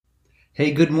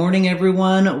Hey, good morning,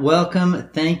 everyone. Welcome.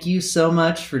 Thank you so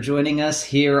much for joining us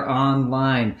here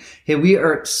online. Hey, we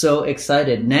are so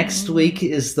excited. Next week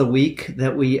is the week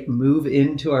that we move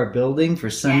into our building for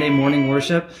Sunday morning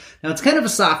worship. Now, it's kind of a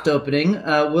soft opening.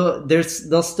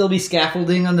 There'll still be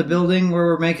scaffolding on the building where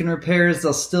we're making repairs.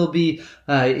 There'll still be,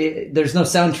 there's no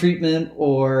sound treatment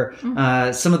or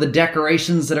some of the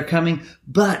decorations that are coming,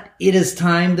 but it is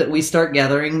time that we start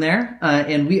gathering there,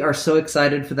 and we are so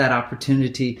excited for that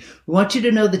opportunity. We want you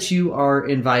to know that you are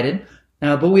invited,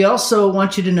 but we also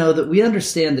want you to know that we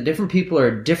understand that different people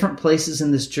are at different places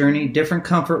in this journey, different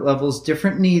comfort levels,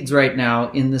 different needs right now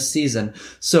in this season.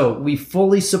 So we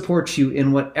fully support you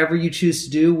in whatever you choose to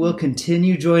do. We'll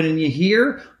continue joining you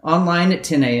here online at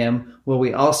 10 a.m. where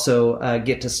we also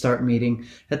get to start meeting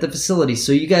at the facility.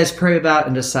 So you guys pray about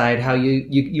and decide how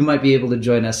you might be able to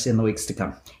join us in the weeks to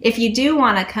come. If you do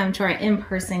want to come to our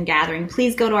in-person gathering,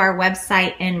 please go to our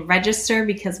website and register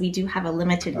because we do have a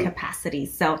limited capacity.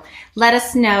 So let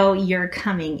us know you're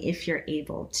coming if you're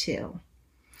able to.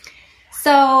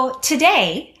 So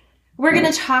today we're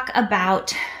going to talk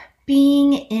about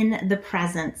being in the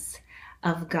presence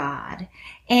of God.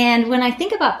 And when I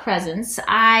think about presence,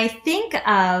 I think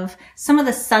of some of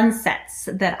the sunsets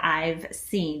that I've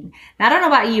seen. Now, I don't know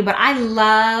about you, but I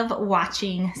love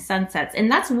watching sunsets. And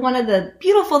that's one of the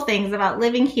beautiful things about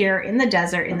living here in the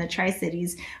desert, in the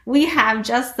Tri-Cities. We have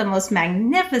just the most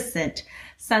magnificent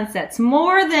sunsets.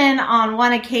 More than on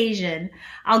one occasion,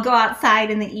 I'll go outside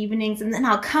in the evenings and then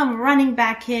I'll come running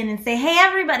back in and say, hey,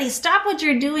 everybody, stop what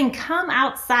you're doing. Come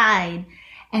outside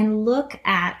and look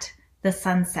at the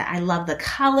sunset. I love the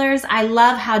colors. I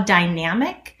love how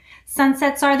dynamic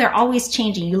sunsets are. They're always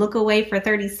changing. You look away for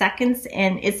 30 seconds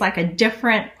and it's like a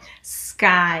different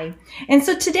sky. And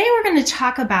so today we're going to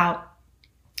talk about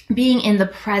being in the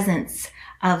presence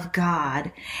of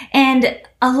God. And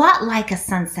a lot like a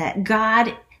sunset,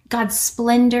 God's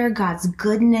splendor, God's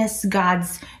goodness,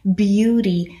 God's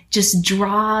beauty just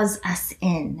draws us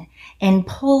in and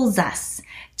pulls us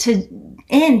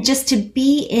just to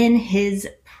be in His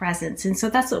presence. And so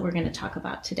that's what we're going to talk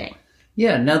about today.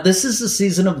 Yeah, now this is the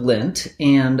season of Lent,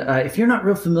 and if you're not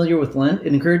real familiar with Lent, I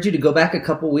encourage you to go back a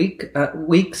couple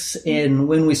weeks and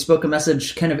when we spoke a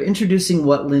message kind of introducing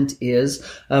what Lent is.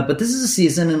 But this is a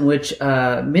season in which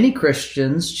many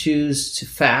Christians choose to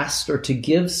fast or to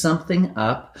give something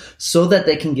up so that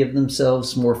they can give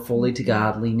themselves more fully to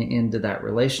God, lean into that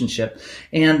relationship.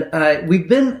 And we've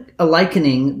been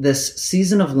likening this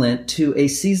season of Lent to a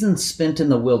season spent in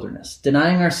the wilderness,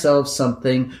 denying ourselves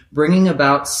something, bringing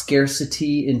about scarcity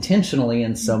intentionally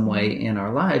in some way in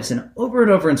our lives. And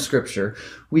over in Scripture,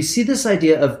 we see this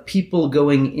idea of people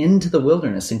going into the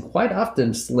wilderness, and quite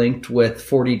often it's linked with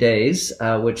 40 days,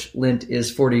 which Lent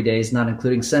is 40 days, not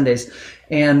including Sundays.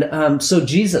 And so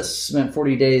Jesus spent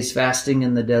 40 days fasting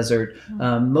in the desert.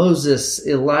 Moses,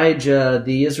 Elijah,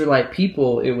 the Israelite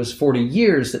people, it was 40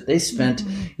 years that they spent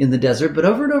in the desert. But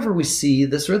over and over we see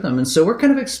this rhythm. And so we're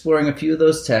kind of exploring a few of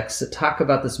those texts that talk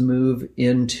about this move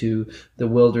into the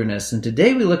wilderness. And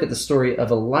today we look at the story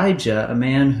of Elijah, a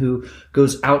man who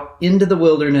goes out into the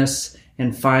wilderness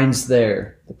and finds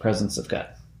there the presence of God.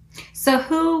 So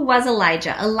who was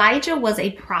Elijah? Elijah was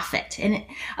a prophet, and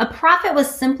a prophet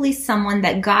was simply someone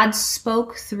that God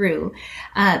spoke through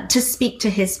to speak to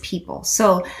His people.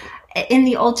 So in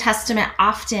the Old Testament,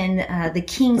 often the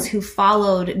kings who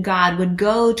followed God would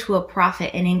go to a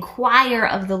prophet and inquire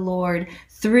of the Lord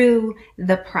through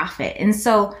the prophet. And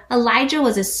so Elijah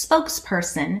was a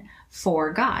spokesperson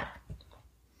for God.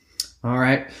 All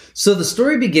right. So the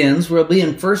story begins, we'll be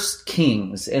in 1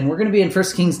 Kings, and we're going to be in 1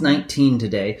 Kings 19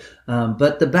 today.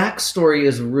 But the backstory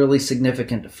is really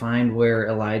significant to find where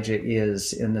Elijah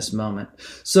is in this moment.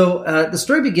 So the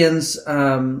story begins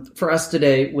for us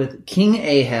today with King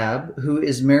Ahab, who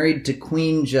is married to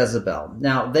Queen Jezebel.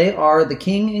 Now, they are the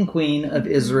king and queen of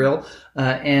Israel,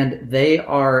 and they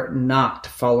are not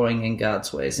following in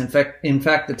God's ways. In fact,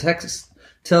 the text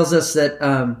tells us that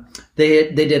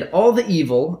they did all the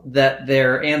evil that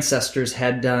their ancestors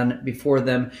had done before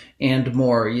them and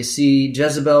more. You see,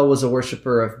 Jezebel was a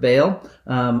worshiper of Baal,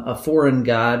 a foreign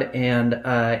god, and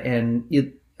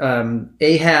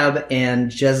Ahab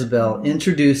and Jezebel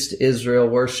introduced Israel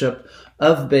worship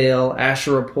of Baal,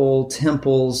 Asherah pole,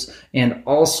 temples, and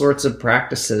all sorts of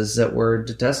practices that were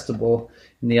detestable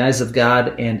in the eyes of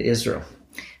God and Israel.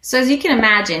 So as you can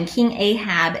imagine, King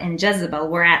Ahab and Jezebel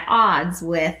were at odds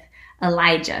with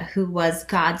Elijah, who was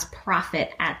God's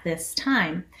prophet at this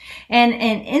time. And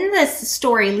in this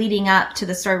story leading up to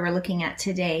the story we're looking at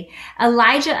today,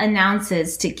 Elijah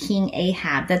announces to King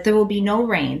Ahab that there will be no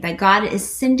rain, that God is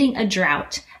sending a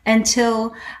drought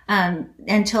until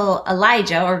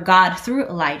Elijah, or God through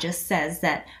Elijah, says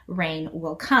that rain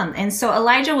will come. And so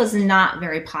Elijah was not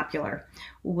very popular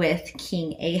with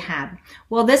King Ahab.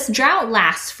 Well, this drought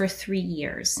lasts for 3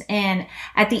 years. And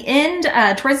at the end,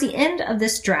 towards the end of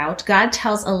this drought, God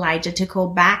tells Elijah to go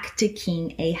back to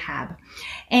King Ahab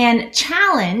and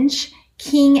challenge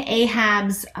King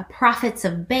Ahab's prophets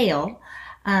of Baal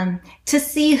to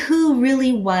see who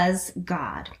really was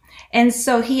God. And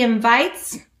so he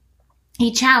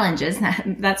challenges,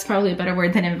 that's probably a better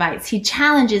word than invites. He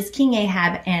challenges King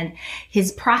Ahab and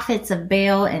his prophets of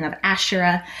Baal and of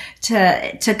Asherah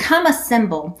to come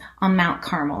assemble on Mount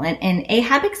Carmel. And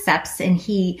Ahab accepts, and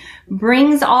he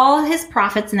brings all his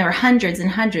prophets, and there were hundreds and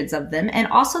hundreds of them, and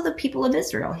also the people of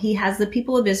Israel. He has the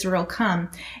people of Israel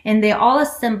come, and they all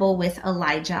assemble with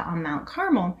Elijah on Mount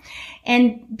Carmel.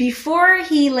 And before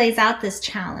he lays out this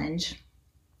challenge,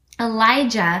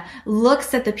 Elijah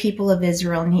looks at the people of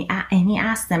Israel and he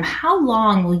asks them, how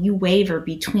long will you waver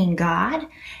between God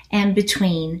and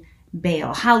between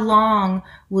Baal? How long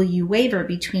will you waver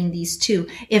between these two?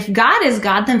 If God is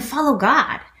God, then follow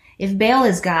God. If Baal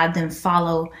is God, then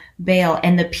follow Baal.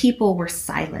 And the people were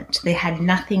silent. They had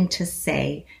nothing to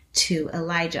say to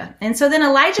Elijah. And so then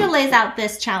Elijah lays out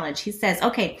this challenge. He says,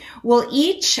 okay, we'll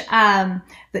each,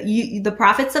 the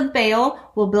prophets of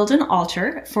Baal will build an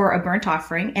altar for a burnt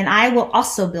offering, and I will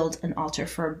also build an altar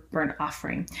for a burnt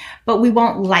offering, but we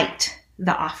won't light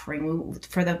the offering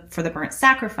for the burnt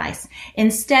sacrifice.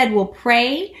 Instead, we'll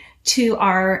pray to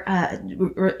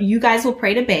you guys will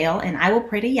pray to Baal and I will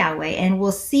pray to Yahweh, and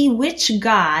we'll see which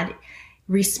God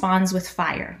responds with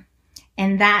fire.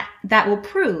 And that will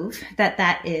prove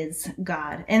that is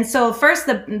God. And so first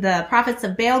the prophets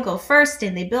of Baal go first,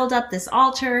 and they build up this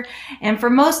altar. And for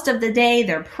most of the day,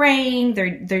 they're praying,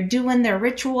 they're doing their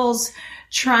rituals,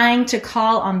 trying to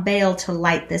call on Baal to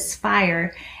light this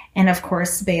fire. And of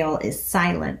course, Baal is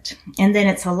silent. And then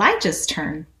it's Elijah's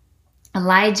turn.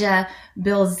 Elijah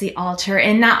builds the altar.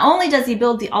 And not only does he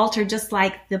build the altar just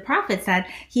like the prophets had,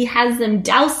 he has them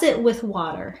douse it with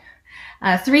water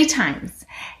 3 times.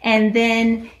 And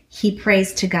then he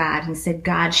prays to God and said,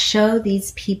 God, show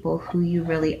these people who you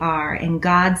really are. And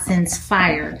God sends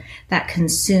fire that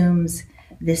consumes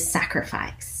this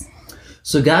sacrifice.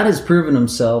 So God has proven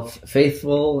himself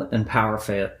faithful and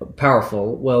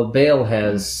powerful. Well, Baal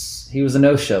he was a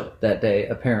no-show that day,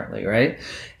 apparently, right?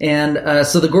 And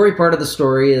so the gory part of the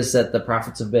story is that the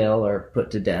prophets of Baal are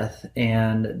put to death.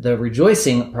 And the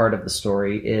rejoicing part of the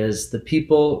story is the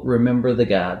people remember the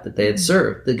God that they had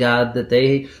served, the God that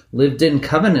they lived in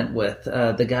covenant with,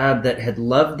 the God that had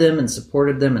loved them and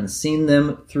supported them and seen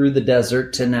them through the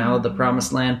desert to now the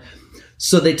promised land.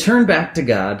 So they turn back to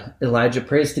God. Elijah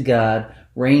prays to God.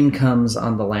 Rain comes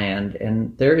on the land,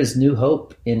 and there is new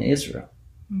hope in Israel.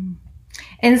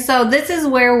 And so this is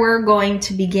where we're going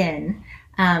to begin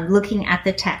looking at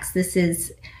the text. This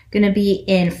is going to be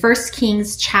in 1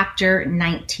 Kings chapter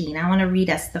 19. I want to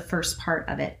read us the first part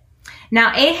of it.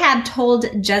 Now Ahab told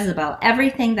Jezebel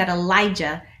everything that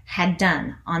Elijah had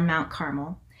done on Mount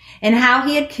Carmel, and how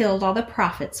he had killed all the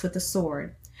prophets with the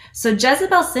sword. So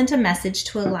Jezebel sent a message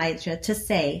to Elijah to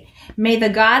say, may the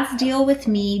gods deal with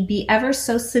me be ever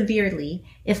so severely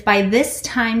if by this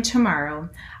time tomorrow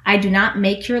I do not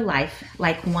make your life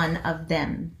like one of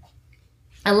them.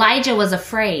 Elijah was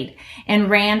afraid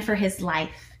and ran for his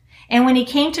life. And when he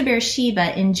came to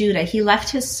Beersheba in Judah, he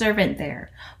left his servant there,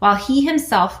 while he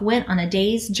himself went on a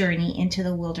day's journey into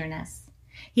the wilderness.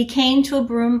 He came to a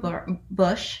broom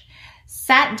bush,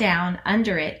 sat down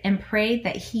under it, and prayed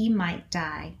that he might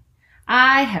die.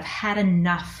 I have had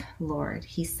enough, Lord,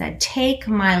 he said. Take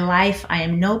my life. I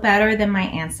am no better than my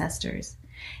ancestors.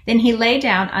 Then he lay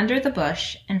down under the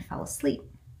bush and fell asleep.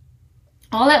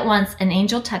 All at once, an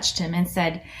angel touched him and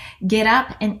said, get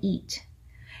up and eat.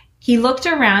 He looked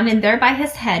around, and there by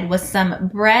his head was some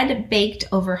bread baked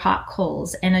over hot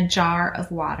coals and a jar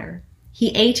of water. He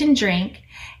ate and drank,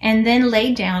 and then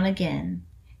lay down again.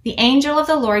 The angel of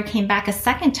the Lord came back a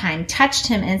second time, touched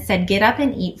him, and said, get up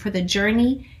and eat, for the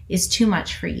journey is too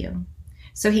much for you.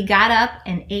 So he got up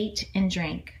and ate and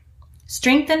drank.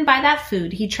 Strengthened by that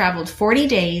food, he traveled 40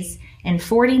 days and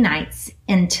 40 nights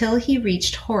until he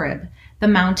reached Horeb, the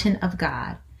mountain of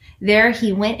God. There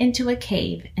he went into a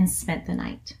cave and spent the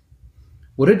night.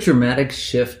 What a dramatic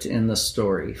shift in the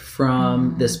story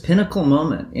from this pinnacle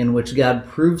moment in which God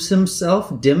proves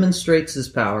himself, demonstrates his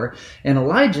power, and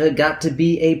Elijah got to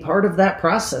be a part of that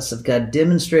process of God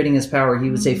demonstrating his power.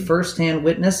 He was a firsthand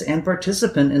witness and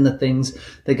participant in the things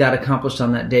that God accomplished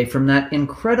on that day, from that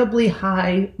incredibly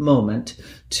high moment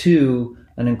to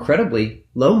an incredibly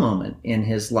low moment in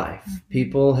his life.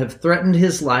 People have threatened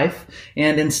his life,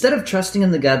 and instead of trusting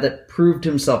in the God that proved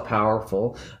himself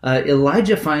powerful,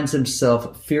 Elijah finds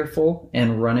himself fearful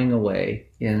and running away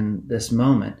in this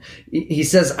moment. He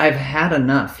says, I've had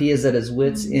enough. He is at his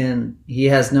wits' end. He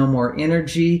has no more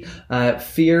energy.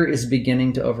 Fear is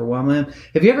beginning to overwhelm him.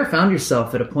 Have you ever found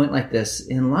yourself at a point like this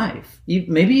in life?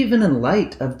 Maybe even in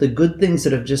light of the good things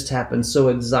that have just happened, so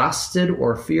exhausted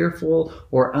or fearful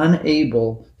or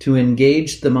unable to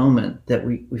engage the moment that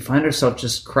we find ourselves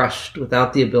just crushed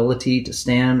without the ability to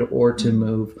stand or to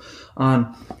move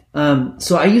on.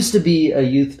 So I used to be a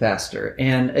youth pastor,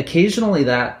 and occasionally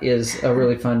that is a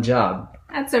really fun job.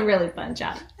 That's a really fun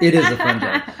job. It is a fun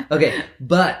job. Okay,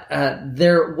 but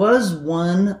there was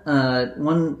one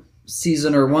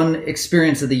season or one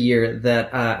experience of the year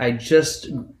that I just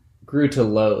grew to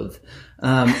loathe.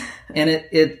 And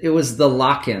it was the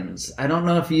lock-ins. I don't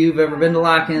know if you've ever been to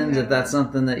lock-ins, if that's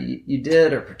something that you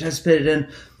did or participated in.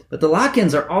 But the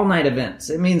lock-ins are all-night events.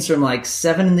 It means from like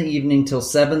 7 in the evening till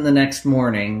 7 the next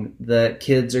morning, the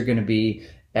kids are going to be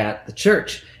at the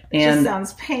church. And just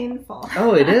sounds painful.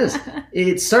 Oh, it is.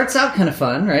 It starts out kind of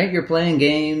fun, right? You're playing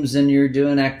games and you're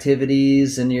doing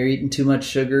activities and you're eating too much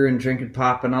sugar and drinking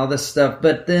pop and all this stuff.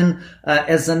 But then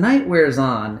as the night wears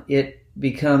on, it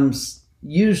becomes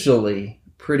usually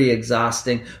pretty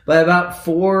exhausting. By about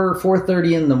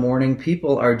 4:30 in the morning,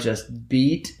 people are just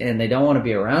beat and they don't want to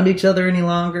be around each other any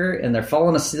longer, and they're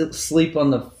falling asleep on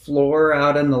the floor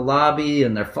out in the lobby,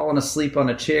 and they're falling asleep on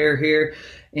a chair here.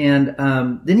 And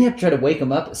then you have to try to wake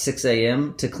them up at 6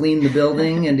 a.m. to clean the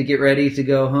building and to get ready to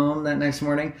go home that next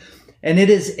morning. And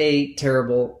it is a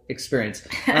terrible experience.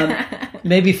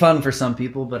 Maybe fun for some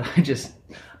people, but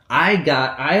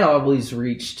I always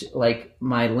reached like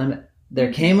my limit.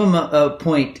 There came a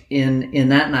point in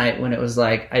that night when it was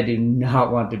like, I do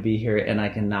not want to be here and I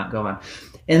cannot go on.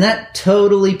 And that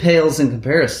totally pales in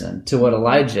comparison to what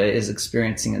Elijah is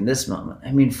experiencing in this moment.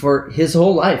 I mean, for his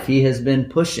whole life, he has been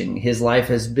pushing. His life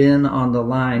has been on the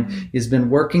line. He's been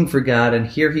working for God, and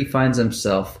here he finds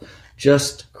himself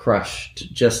just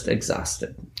crushed, just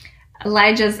exhausted.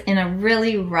 Elijah's in a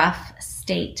really rough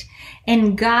state,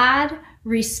 and God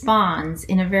responds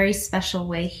in a very special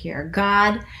way here.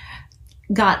 God,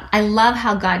 I love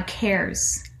how God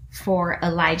cares for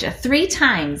Elijah. 3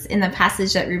 times in the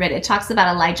passage that we read, it talks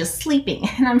about Elijah sleeping,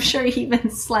 and I'm sure he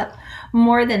even slept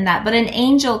more than that. But an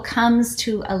angel comes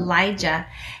to Elijah,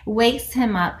 wakes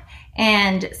him up,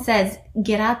 and says,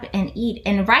 get up and eat.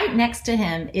 And right next to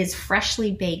him is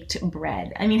freshly baked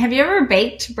bread. I mean, have you ever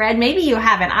baked bread? Maybe you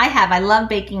haven't. I have. I love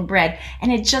baking bread.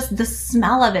 And the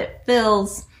smell of it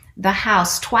fills the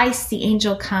house. Twice the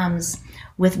angel comes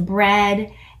with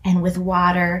bread and with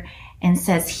water and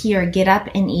says, here, get up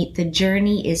and eat. The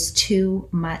journey is too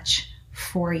much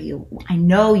for you. I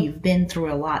know you've been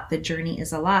through a lot. The journey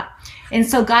is a lot. And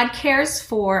so God cares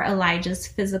for Elijah's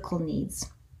physical needs.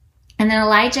 And then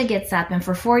Elijah gets up, and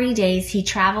for 40 days he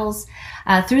travels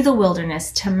through the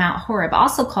wilderness to Mount Horeb,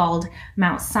 also called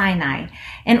Mount Sinai.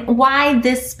 And why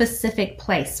this specific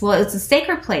place? Well, it's a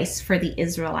sacred place for the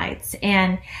Israelites,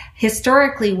 and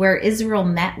historically where Israel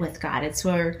met with God. It's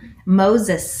where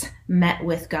Moses met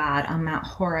with God on Mount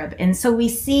Horeb. And so we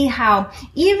see how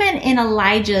even in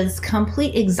Elijah's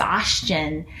complete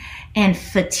exhaustion and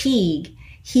fatigue,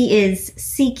 he is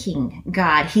seeking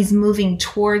God. He's moving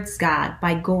towards God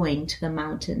by going to the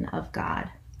mountain of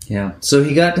God. Yeah. So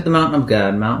he got to the mountain of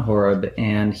God, Mount Horeb,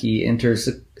 and he enters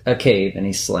a cave and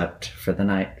he slept for the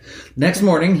night. Next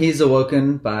morning, he's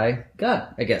awoken by God,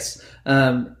 I guess.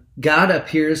 God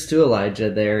appears to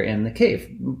Elijah there in the cave.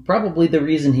 Probably the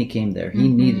reason he came there. He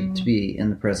needed to be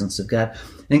in the presence of God.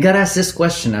 And God asks this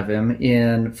question of him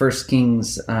in 1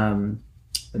 Kings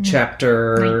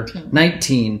chapter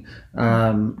 19,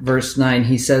 verse 9.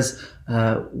 He says,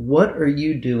 what are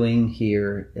you doing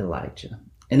here, Elijah?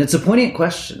 And it's a poignant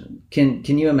question. Can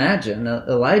you imagine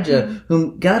Elijah,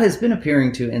 whom God has been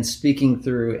appearing to and speaking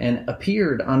through and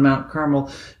appeared on Mount Carmel,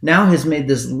 now has made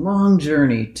this long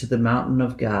journey to the mountain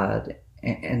of God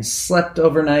and slept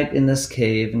overnight in this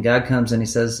cave. And God comes and he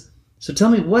says, so tell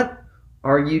me, what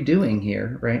are you doing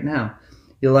here right now?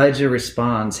 Elijah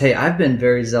responds, hey, I've been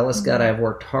very zealous, God. I've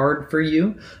worked hard for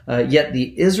you. Yet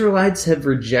the Israelites have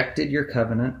rejected your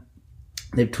covenant.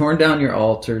 They've torn down your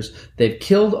altars. They've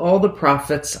killed all the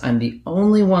prophets. I'm the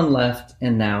only one left.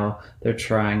 And now they're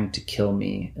trying to kill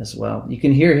me as well. You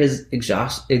can hear his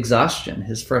exhaustion,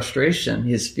 his frustration,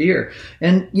 his fear.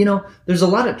 And, there's a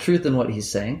lot of truth in what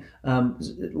he's saying.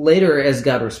 Later, as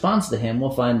God responds to him,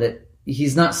 we'll find that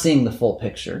he's not seeing the full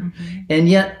picture. And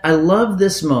yet I love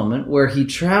this moment where he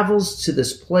travels to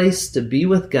this place to be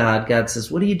with God. God says,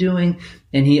 what are you doing?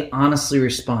 And he honestly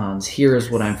responds, here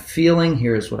is what I'm feeling.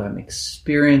 Here is what I'm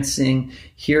experiencing.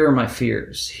 Here are my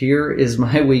fears. Here is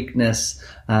my weakness.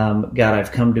 God,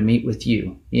 I've come to meet with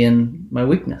you in my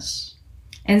weakness.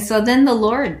 And so then the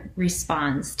Lord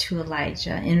responds to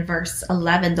Elijah. In verse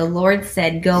 11, the Lord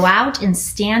said, go out and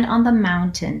stand on the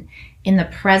mountain in the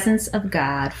presence of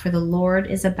God, for the Lord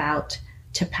is about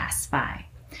to pass by.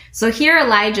 So here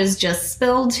Elijah's just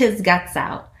spilled his guts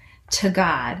out to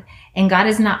God. And God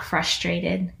is not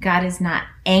frustrated. God is not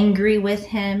angry with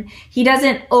him. He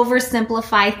doesn't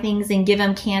oversimplify things and give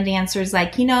him canned answers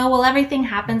like, well, everything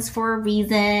happens for a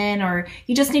reason, or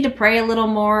you just need to pray a little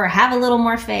more or have a little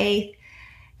more faith.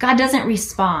 God doesn't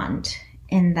respond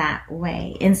in that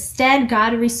way. Instead,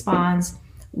 God responds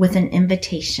with an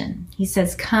invitation. He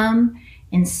says, come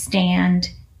and stand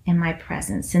in my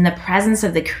presence, in the presence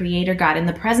of the Creator God, in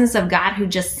the presence of God who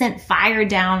just sent fire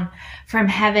down from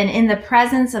heaven, in the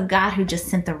presence of God who just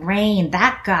sent the rain,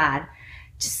 that God,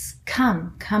 just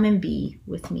come and be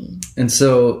with me. And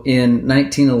so in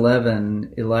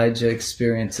 1911, Elijah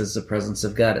experiences the presence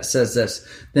of God. It says this,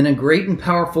 then a great and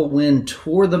powerful wind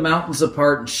tore the mountains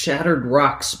apart and shattered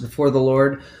rocks before the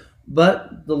Lord,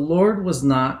 but the Lord was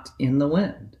not in the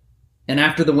wind. And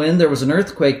after the wind, there was an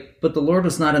earthquake, but the Lord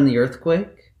was not in the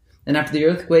earthquake. And after the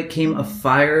earthquake came a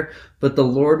fire, but the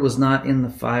Lord was not in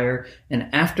the fire. And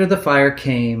after the fire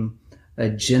came a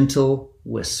gentle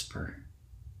whisper.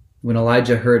 When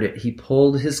Elijah heard it, he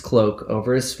pulled his cloak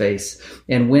over his face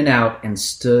and went out and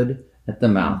stood at the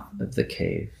mouth of the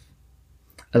cave.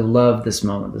 I love this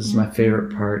moment. This is my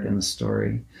favorite part in the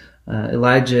story.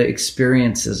 Elijah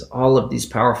experiences all of these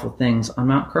powerful things on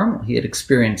Mount Carmel. He had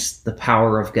experienced the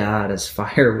power of God as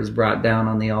fire was brought down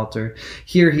on the altar.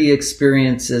 Here he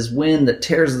experiences wind that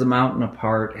tears the mountain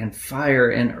apart, and fire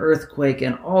and earthquake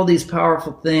and all these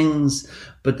powerful things.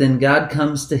 But then God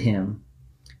comes to him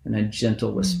in a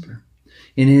gentle whisper.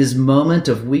 In his moment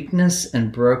of weakness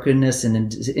and brokenness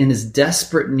and in his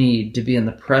desperate need to be in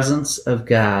the presence of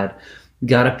God,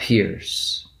 God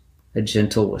appears, a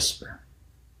gentle whisper.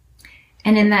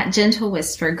 And in that gentle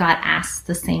whisper, God asks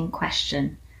the same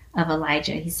question of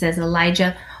Elijah. He says,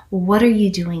 Elijah, what are you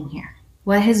doing here?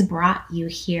 What has brought you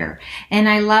here? And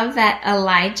I love that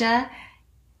Elijah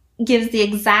gives the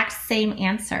exact same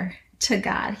answer to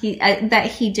God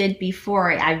that he did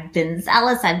before. I've been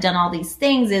zealous. I've done all these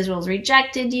things. Israel's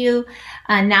rejected you.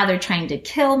 Now they're trying to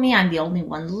kill me. I'm the only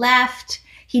one left.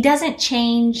 He doesn't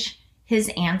change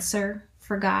his answer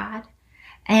for God.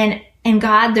 And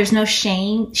God, there's no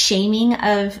shaming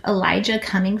of Elijah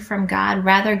coming from God.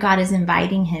 Rather, God is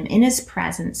inviting him in his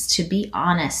presence to be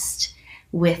honest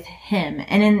with him.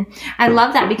 And I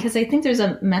love that because I think there's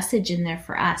a message in there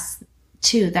for us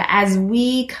too, that as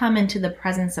we come into the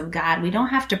presence of God, we don't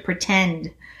have to pretend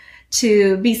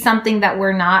to be something that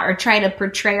we're not or try to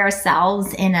portray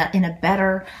ourselves in a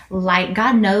better light.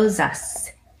 God knows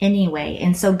us anyway.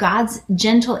 And so God's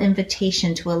gentle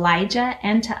invitation to Elijah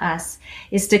and to us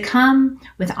is to come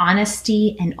with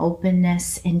honesty and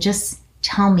openness and just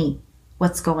tell me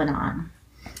what's going on.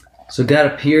 So God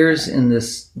appears in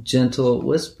this gentle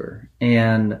whisper,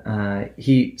 and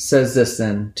he says this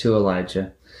then to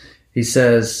Elijah. He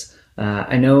says,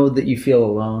 I know that you feel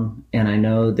alone, and I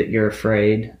know that you're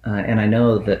afraid, and I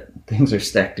know that things are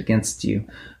stacked against you,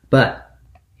 but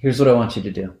here's what I want you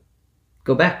to do.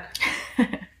 Go back.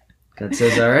 God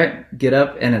says, all right, get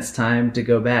up, and it's time to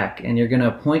go back. And you're going to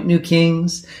appoint new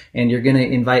kings, and you're going to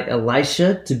invite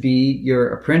Elisha to be your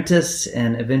apprentice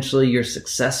and eventually your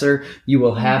successor. You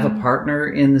will have a partner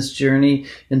in this journey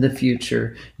in the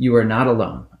future. You are not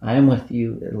alone. I am with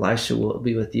you. Elisha will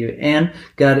be with you. And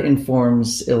God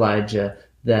informs Elijah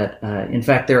that, in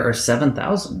fact, there are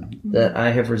 7,000 that I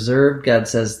have reserved. God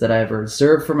says that I have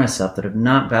reserved for myself that have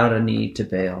not bowed a knee to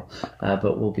Baal,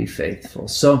 but will be faithful.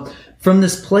 So from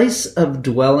this place of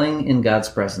dwelling in God's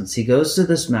presence, he goes to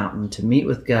this mountain to meet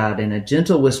with God. In a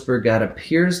gentle whisper, God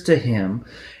appears to him,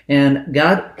 and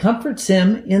God comforts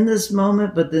him in this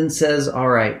moment, but then says, all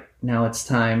right, now it's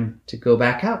time to go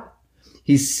back out.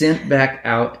 He's sent back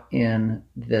out in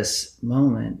this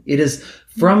moment. It is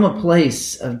from a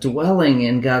place of dwelling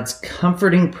in God's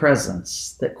comforting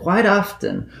presence that quite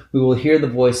often we will hear the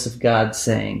voice of God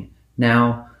saying,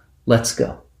 now let's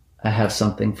go. I have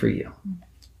something for you.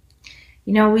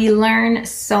 You know, we learn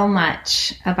so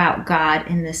much about God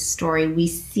in this story. We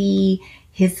see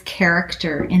his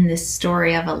character in this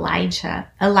story of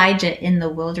Elijah in the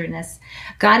wilderness.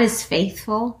 God is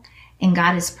faithful and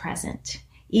God is present.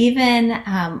 Even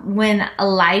when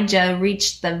Elijah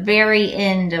reached the very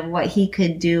end of what he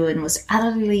could do and was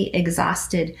utterly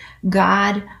exhausted,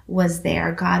 God was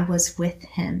there. God was with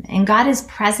him. And God is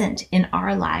present in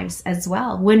our lives as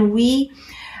well. When we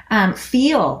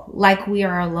feel like we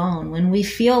are alone, when we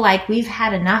feel like we've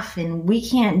had enough and we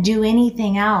can't do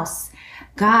anything else,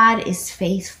 God is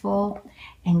faithful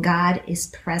and God is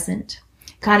present.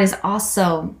 God is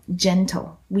also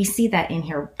gentle. We see that in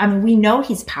here. I mean, we know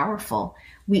he's powerful.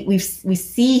 We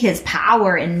see his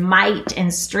power and might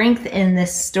and strength in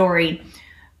this story,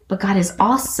 but God is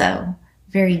also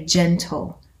very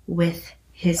gentle with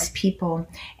his people,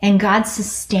 and God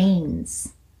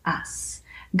sustains us.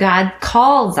 God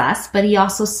calls us, but he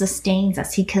also sustains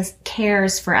us. He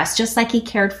cares for us, just like he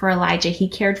cared for Elijah. He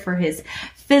cared for his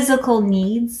physical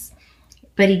needs,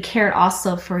 but he cared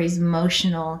also for his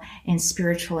emotional and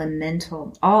spiritual and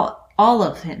mental, all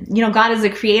of him. You know, God is a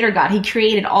creator God. He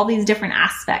created all these different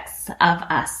aspects of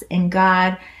us, and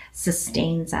God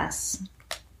sustains us.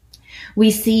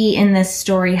 We see in this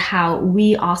story how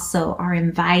we also are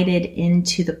invited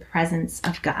into the presence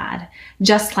of God,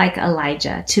 just like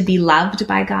Elijah, to be loved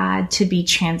by God, to be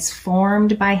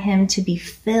transformed by him, to be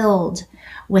filled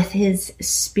with his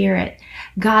spirit.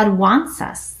 God wants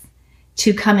us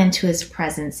to come into his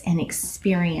presence and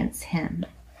experience him.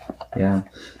 Yeah.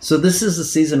 So this is a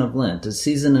season of Lent, a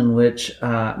season in which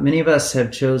many of us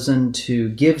have chosen to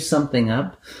give something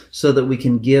up so that we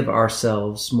can give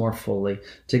ourselves more fully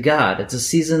to God. It's a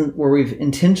season where we've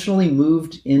intentionally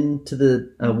moved into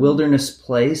the wilderness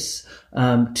place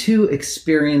to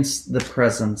experience the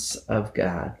presence of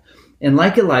God. And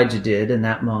like Elijah did in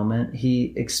that moment,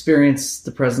 he experienced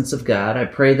the presence of God. I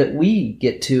pray that we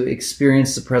get to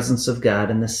experience the presence of God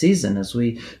in this season as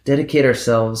we dedicate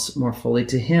ourselves more fully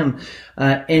to him.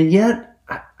 And yet,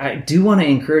 I do want to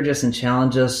encourage us and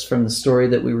challenge us from the story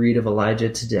that we read of Elijah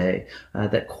today,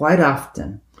 that quite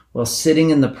often, while sitting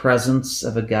in the presence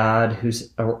of a God who's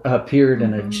appeared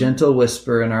in a gentle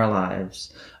whisper in our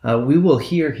lives, we will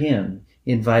hear him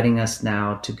inviting us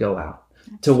now to go out,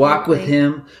 to walk with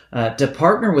him, to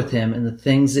partner with him in the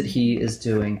things that he is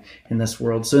doing in this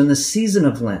world. So in the season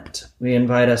of Lent, we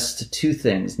invite us to two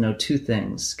things.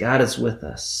 God is with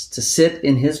us, to sit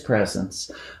in his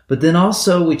presence. But then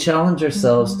also we challenge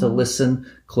ourselves to listen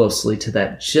closely to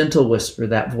that gentle whisper,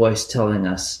 that voice telling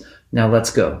us, now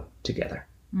let's go together.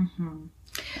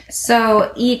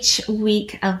 So each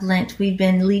week of Lent, we've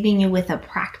been leaving you with a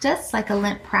practice, like a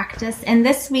Lent practice. And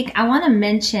this week, I want to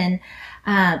mention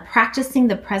practicing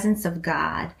the presence of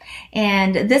God.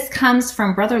 And this comes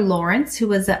from Brother Lawrence, who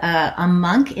was a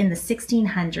monk in the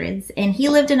 1600s. And he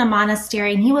lived in a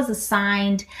monastery, and he was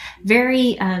assigned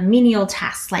very menial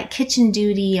tasks like kitchen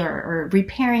duty or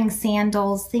repairing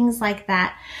sandals, things like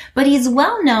that. But he's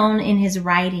well known in his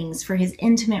writings for his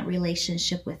intimate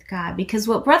relationship with God, because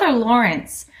what Brother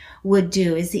Lawrence would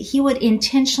do is that he would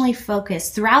intentionally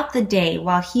focus throughout the day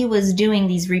while he was doing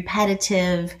these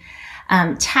repetitive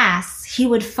tasks. He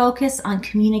would focus on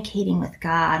communicating with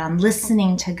God, on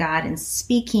listening to God and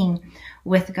speaking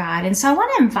with God. And so I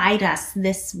want to invite us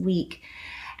this week,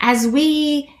 as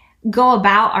we go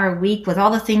about our week with all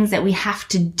the things that we have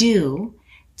to do,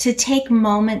 to take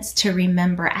moments to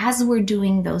remember as we're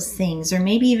doing those things, or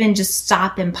maybe even just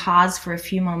stop and pause for a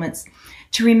few moments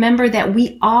to remember that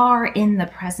we are in the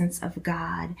presence of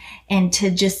God, and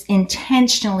to just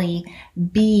intentionally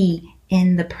be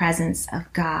in the presence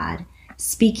of God,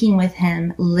 speaking with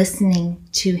him, listening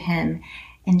to him,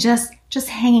 and just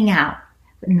hanging out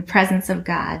in the presence of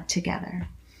God together.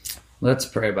 Let's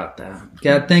pray about that.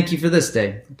 God, thank you for this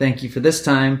day. Thank you for this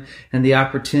time and the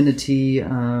opportunity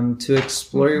to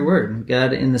explore your word.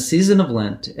 God, in the season of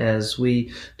Lent, as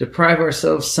we deprive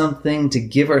ourselves something to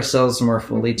give ourselves more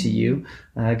fully to you,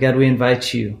 God, we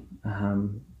invite you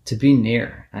to be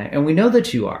near. And we know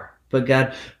that you are. But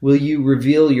God, will you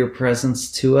reveal your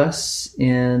presence to us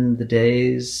in the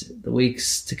days, the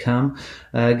weeks to come?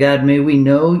 God, may we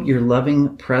know your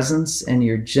loving presence and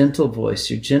your gentle voice,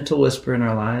 your gentle whisper in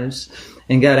our lives.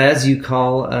 And God, as you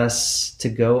call us to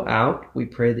go out, we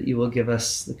pray that you will give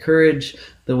us the courage,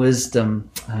 the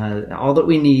wisdom, all that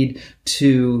we need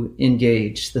to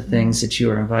engage the things that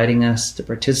you are inviting us to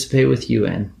participate with you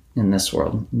in this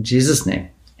world. In Jesus' name,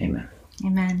 amen.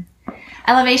 Amen.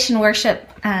 Elevation Worship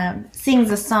sings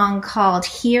a song called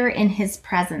Here in His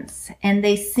Presence, and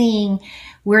they sing,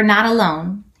 we're not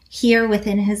alone, here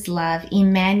within his love,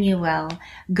 Emmanuel,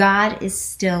 God is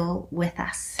still with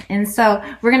us. And so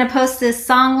we're going to post this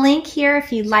song link here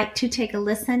if you'd like to take a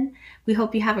listen. We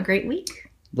hope you have a great week.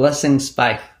 Blessings.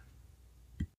 Bye.